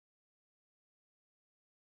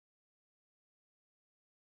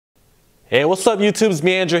Hey, what's up YouTube's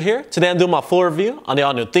me Andrew here. Today I'm doing my full review on the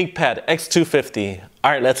all-new ThinkPad X250.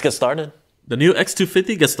 Alright, let's get started. The new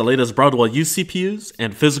X250 gets the latest Broadwell U CPUs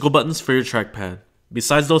and physical buttons for your trackpad.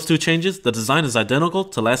 Besides those two changes, the design is identical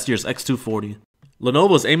to last year's X240.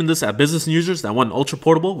 Lenovo is aiming this at business users that want an ultra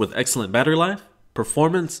portable with excellent battery life,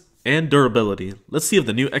 performance, and durability. Let's see if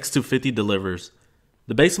the new X250 delivers.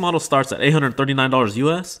 The base model starts at $839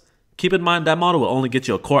 US. Keep in mind that model will only get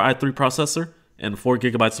you a Core i3 processor and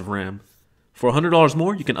 4GB of RAM. For $100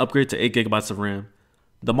 more, you can upgrade to 8GB of RAM.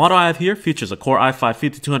 The model I have here features a Core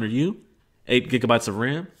i5-5200U, 8GB of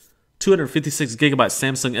RAM, 256GB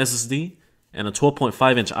Samsung SSD, and a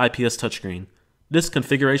 12.5-inch IPS touchscreen. This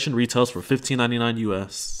configuration retails for $1599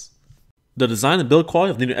 US. The design and build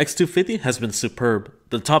quality of the new X250 has been superb.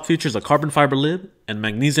 The top features a carbon fiber lid and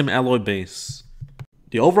magnesium alloy base.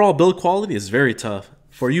 The overall build quality is very tough.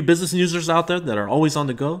 For you business users out there that are always on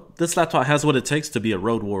the go, this laptop has what it takes to be a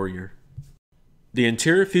road warrior. The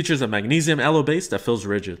interior features a magnesium alloy base that feels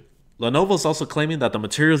rigid. Lenovo is also claiming that the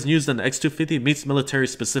materials used in the X250 meets military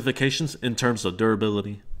specifications in terms of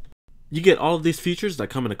durability. You get all of these features that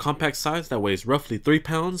come in a compact size that weighs roughly 3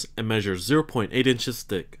 pounds and measures 0.8 inches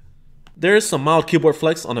thick. There is some mild keyboard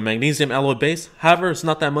flex on the magnesium alloy base, however it's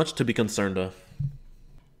not that much to be concerned of.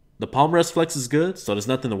 The palm rest flex is good, so there's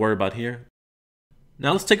nothing to worry about here.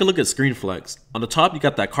 Now let's take a look at screen flex. On the top you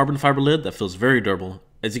got that carbon fiber lid that feels very durable.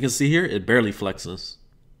 As you can see here, it barely flexes.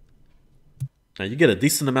 Now you get a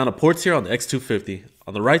decent amount of ports here on the X250.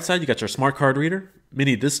 On the right side you got your smart card reader,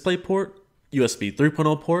 mini display port, USB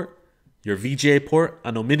 3.0 port, your VGA port.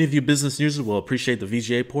 I know many of you business users will appreciate the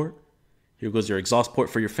VGA port. Here goes your exhaust port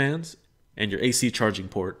for your fans, and your AC charging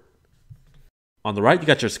port. On the right you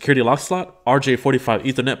got your security lock slot, RJ45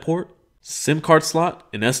 Ethernet port, SIM card slot,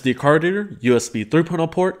 an SD card reader, USB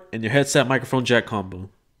 3.0 port, and your headset microphone jack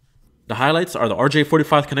combo. The highlights are the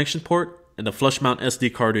RJ45 connection port and the flush mount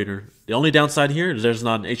SD card reader. The only downside here is there's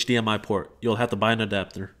not an HDMI port. You'll have to buy an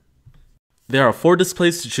adapter. There are 4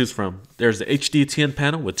 displays to choose from. There's the HD TN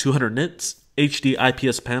panel with 200 nits, HD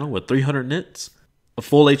IPS panel with 300 nits, a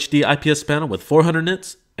full HD IPS panel with 400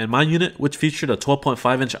 nits, and my unit, which featured a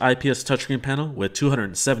 12.5-inch IPS touchscreen panel with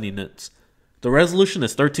 270 nits. The resolution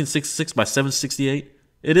is 1366 by 768.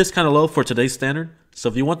 It is kind of low for today's standard, so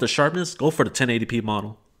if you want the sharpness, go for the 1080p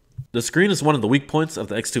model. The screen is one of the weak points of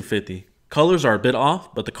the X250. Colors are a bit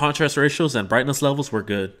off, but the contrast ratios and brightness levels were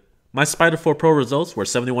good. My Spider 4 Pro results were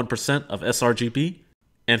 71% of sRGB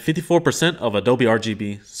and 54% of Adobe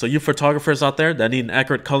RGB, so you photographers out there that need an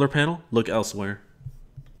accurate color panel, look elsewhere.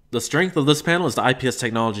 The strength of this panel is the IPS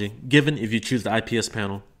technology, given if you choose the IPS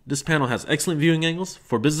panel. This panel has excellent viewing angles.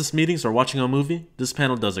 For business meetings or watching a movie, this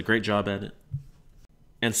panel does a great job at it.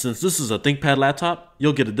 And since this is a ThinkPad laptop,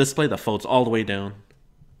 you'll get a display that folds all the way down.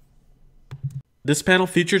 This panel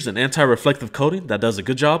features an anti-reflective coating that does a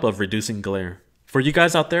good job of reducing glare. For you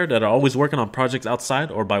guys out there that are always working on projects outside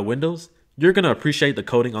or by windows, you're going to appreciate the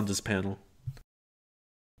coating on this panel.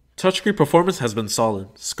 Touchscreen performance has been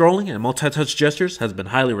solid. Scrolling and multi-touch gestures has been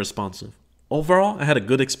highly responsive. Overall, I had a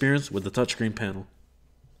good experience with the touchscreen panel.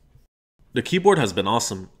 The keyboard has been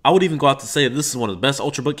awesome. I would even go out to say this is one of the best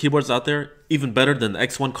Ultrabook keyboards out there, even better than the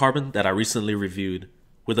X1 Carbon that I recently reviewed.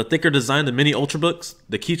 With a thicker design than many Ultrabooks,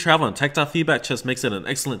 the key travel and tactile feedback just makes it an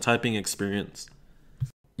excellent typing experience.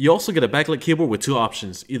 You also get a backlit keyboard with 2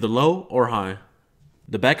 options, either low or high.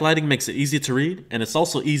 The backlighting makes it easy to read, and it's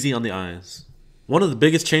also easy on the eyes. One of the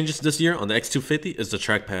biggest changes this year on the X250 is the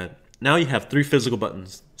trackpad. Now you have 3 physical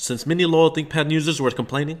buttons. Since many loyal ThinkPad users were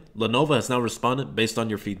complaining, Lenovo has now responded based on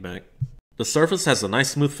your feedback. The surface has a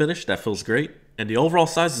nice smooth finish that feels great, and the overall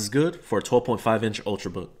size is good for a 12.5-inch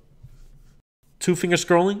Ultrabook. 2-finger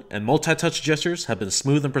scrolling and multi-touch gestures have been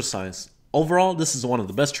smooth and precise. Overall, this is one of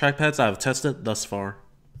the best trackpads I have tested thus far.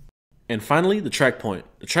 And finally, the track point.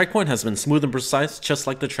 The track point has been smooth and precise, just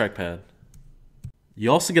like the trackpad.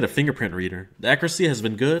 You also get a fingerprint reader. The accuracy has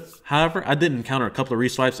been good, however, I did encounter a couple of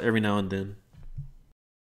reswipes every now and then.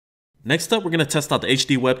 Next up, we're going to test out the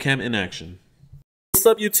HD webcam in action. What's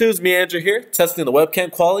up YouTube's me Andrew here, testing the webcam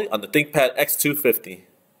quality on the ThinkPad X250.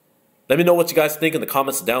 Let me know what you guys think in the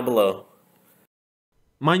comments down below.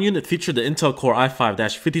 My unit featured the Intel Core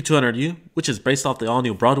i5-5200U, which is based off the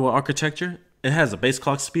all-new Broadwell architecture. It has a base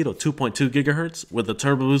clock speed of 2.2 GHz with a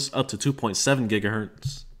turbo boost up to 2.7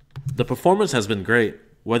 GHz. The performance has been great.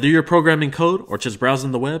 Whether you're programming code or just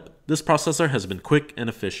browsing the web, this processor has been quick and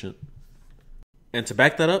efficient. And to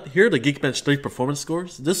back that up, here are the Geekbench 3 performance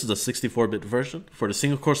scores. This is a 64-bit version. For the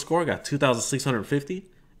single core score, I got 2,650,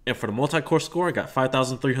 and for the multi-core score, I got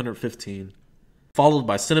 5,315. Followed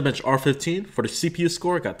by Cinebench R15. For the CPU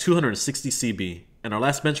score, I got 260 CB. And our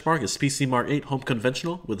last benchmark is PC Mark 8 Home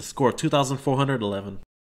Conventional with a score of 2,411.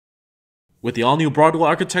 With the all-new Broadwell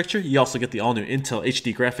architecture, you also get the all-new Intel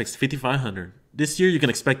HD Graphics 5500. This year you can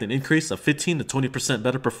expect an increase of 15 to 20%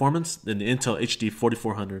 better performance than the Intel HD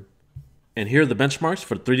 4400. And here are the benchmarks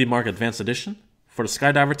for the 3D Mark Advanced Edition. For the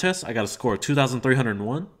Skydiver test, I got a score of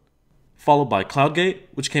 2,301, followed by CloudGate,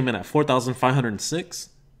 which came in at 4,506.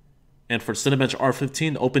 And for Cinebench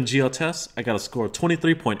R15 OpenGL test, I got a score of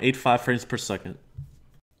 23.85 frames per second.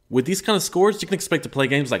 With these kind of scores, you can expect to play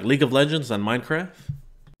games like League of Legends and Minecraft.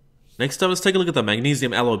 Next up, let's take a look at the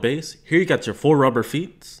magnesium alloy base. Here you got your 4 rubber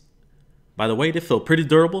feet. By the way, they feel pretty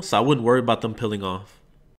durable, so I wouldn't worry about them peeling off.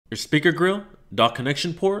 Your speaker grill, dock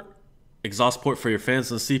connection port, exhaust port for your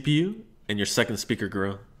fans and CPU, and your second speaker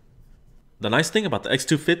grill. The nice thing about the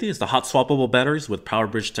X250 is the hot swappable batteries with power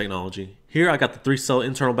bridge technology. Here I got the 3-cell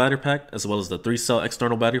internal battery pack as well as the 3-cell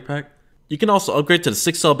external battery pack. You can also upgrade to the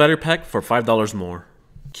 6-cell battery pack for $5 more.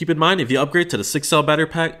 Keep in mind, if you upgrade to the 6-cell battery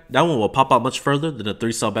pack, that one will pop out much further than the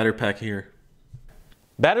 3-cell battery pack here.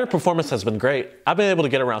 Battery performance has been great. I've been able to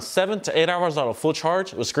get around 7 to 8 hours out of full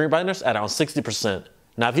charge with screen brightness at around 60%.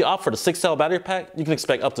 Now if you opt for the 6-cell battery pack, you can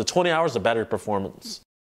expect up to 20 hours of battery performance.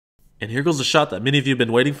 And here goes the shot that many of you have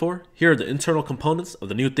been waiting for. Here are the internal components of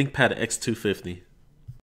the new ThinkPad X250.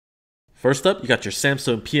 First up, you got your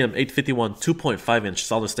Samsung PM851 2.5-inch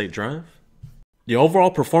solid-state drive. The overall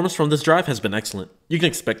performance from this drive has been excellent. You can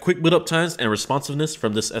expect quick boot up times and responsiveness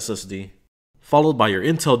from this SSD. Followed by your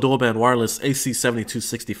Intel dual-band wireless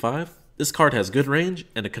AC7265. This card has good range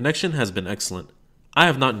and the connection has been excellent. I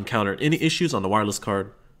have not encountered any issues on the wireless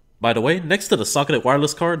card. By the way, next to the socketed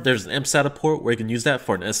wireless card, there's an mSATA port where you can use that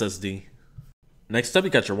for an SSD. Next up,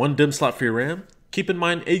 you got your 1 DIMM slot for your RAM. Keep in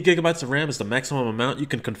mind, 8GB of RAM is the maximum amount you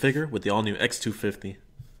can configure with the all-new X250.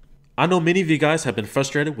 I know many of you guys have been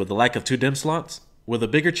frustrated with the lack of 2 DIMM slots. With a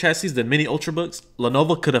bigger chassis than many Ultrabooks,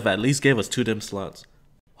 Lenovo could have at least gave us 2 DIMM slots.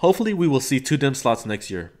 Hopefully we will see 2 DIMM slots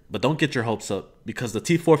next year, but don't get your hopes up, because the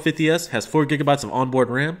T450S has 4GB of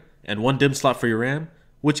onboard RAM and 1 DIMM slot for your RAM,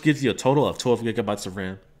 which gives you a total of 12GB of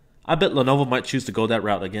RAM. I bet Lenovo might choose to go that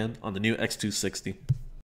route again on the new X260.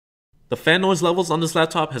 The fan noise levels on this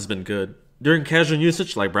laptop has been good. During casual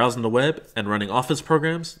usage like browsing the web and running office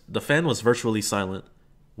programs, the fan was virtually silent.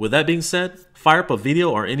 With that being said, fire up a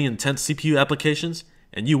video or any intense CPU applications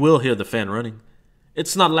and you will hear the fan running.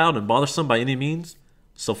 It's not loud and bothersome by any means,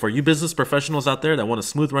 so for you business professionals out there that want a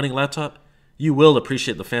smooth running laptop, you will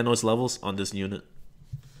appreciate the fan noise levels on this unit.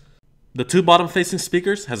 The 2 bottom facing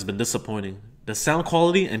speakers has been disappointing. The sound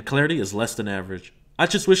quality and clarity is less than average. I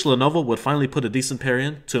just wish Lenovo would finally put a decent pair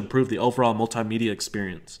in to improve the overall multimedia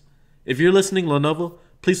experience. If you're listening, Lenovo,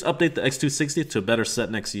 please update the X260 to a better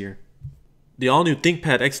set next year. The all-new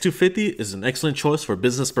ThinkPad X250 is an excellent choice for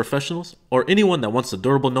business professionals or anyone that wants a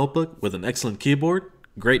durable notebook with an excellent keyboard,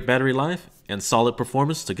 great battery life, and solid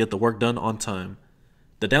performance to get the work done on time.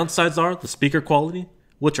 The downsides are the speaker quality,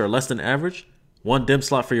 which are less than average, 1 DIMM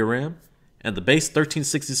slot for your RAM, and the base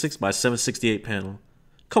 1366 by 768 panel.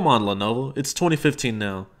 Come on Lenovo, it's 2015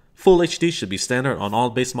 now. Full HD should be standard on all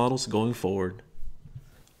base models going forward.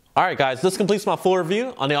 Alright guys, this completes my full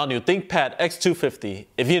review on the all-new ThinkPad X250.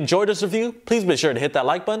 If you enjoyed this review, please be sure to hit that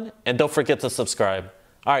like button and don't forget to subscribe.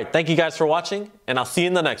 Alright, thank you guys for watching and I'll see you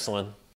in the next one.